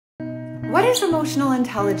what is emotional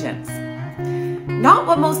intelligence? Not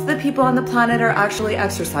what most of the people on the planet are actually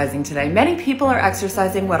exercising today. Many people are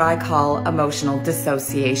exercising what I call emotional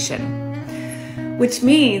dissociation, which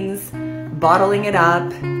means bottling it up,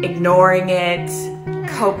 ignoring it,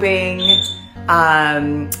 coping,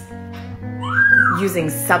 using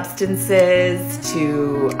substances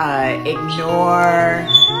to ignore,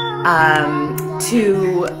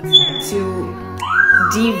 to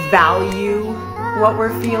devalue what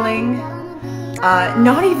we're feeling,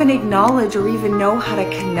 not even acknowledge or even know how to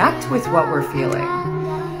connect with what we're feeling.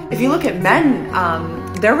 If you look at men,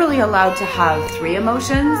 they're really allowed to have 3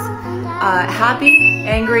 emotions: happy,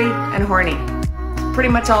 angry, and horny. Pretty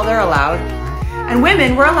much all they're allowed. And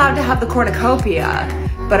women, we're allowed to have the cornucopia,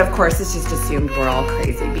 but of course it's just assumed we're all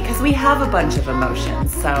crazy because we have a bunch of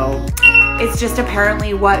emotions. So it's just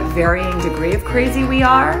apparently what varying degree of crazy we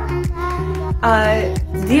are.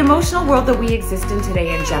 The emotional world that we exist in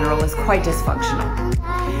today in general is quite dysfunctional.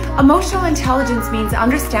 Emotional intelligence means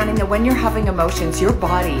understanding that when you're having emotions, your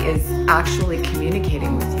body is actually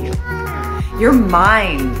communicating with you. Your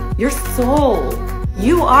mind, your soul,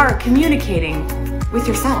 you are communicating with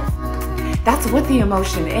yourself. That's what the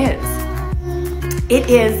emotion is. It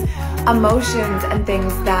is emotions and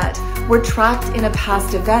things that were trapped in a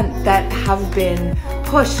past event that have been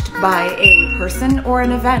pushed by a person or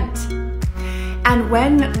an event. And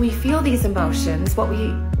when we feel these emotions, what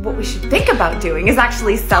we should think about doing is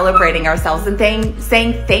actually celebrating ourselves and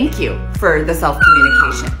saying thank you for the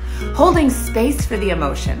self-communication, holding space for the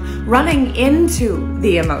emotion, running into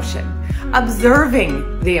the emotion,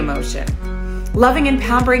 observing the emotion, loving and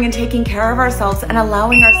pampering and taking care of ourselves and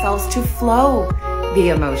allowing ourselves to flow the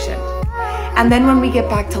emotion. And then when we get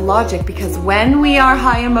back to logic, because when we are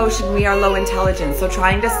high emotion, we are low intelligence. So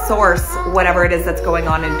trying to source whatever it is that's going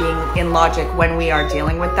on and being in logic when we are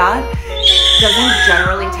dealing with that doesn't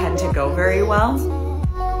generally tend to go very well.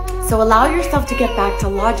 So allow yourself to get back to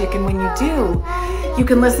logic. And when you do, you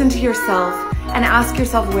can listen to yourself and ask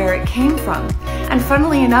yourself where it came from. And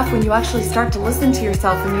funnily enough, when you actually start to listen to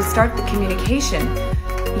yourself and you start the communication,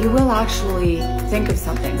 you will actually think of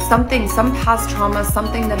something, some past trauma,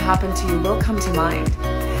 something that happened to you will come to mind.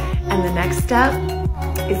 And the next step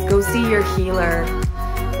is go see your healer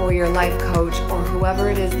or your life coach or whoever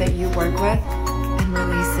it is that you work with and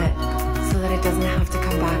release it so that it doesn't have to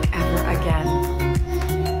come back ever again.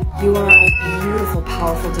 You are a beautiful,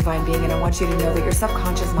 powerful, divine being, and I want you to know that your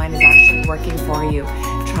subconscious mind is actually working for you,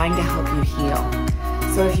 trying to help you heal.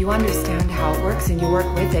 So if you understand how it works and you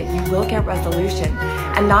work with it, you will get resolution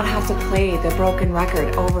and not have to play the broken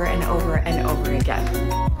record over and over and over again.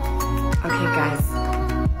 Okay, guys,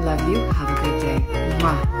 love you. Have a good day.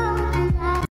 Mwah.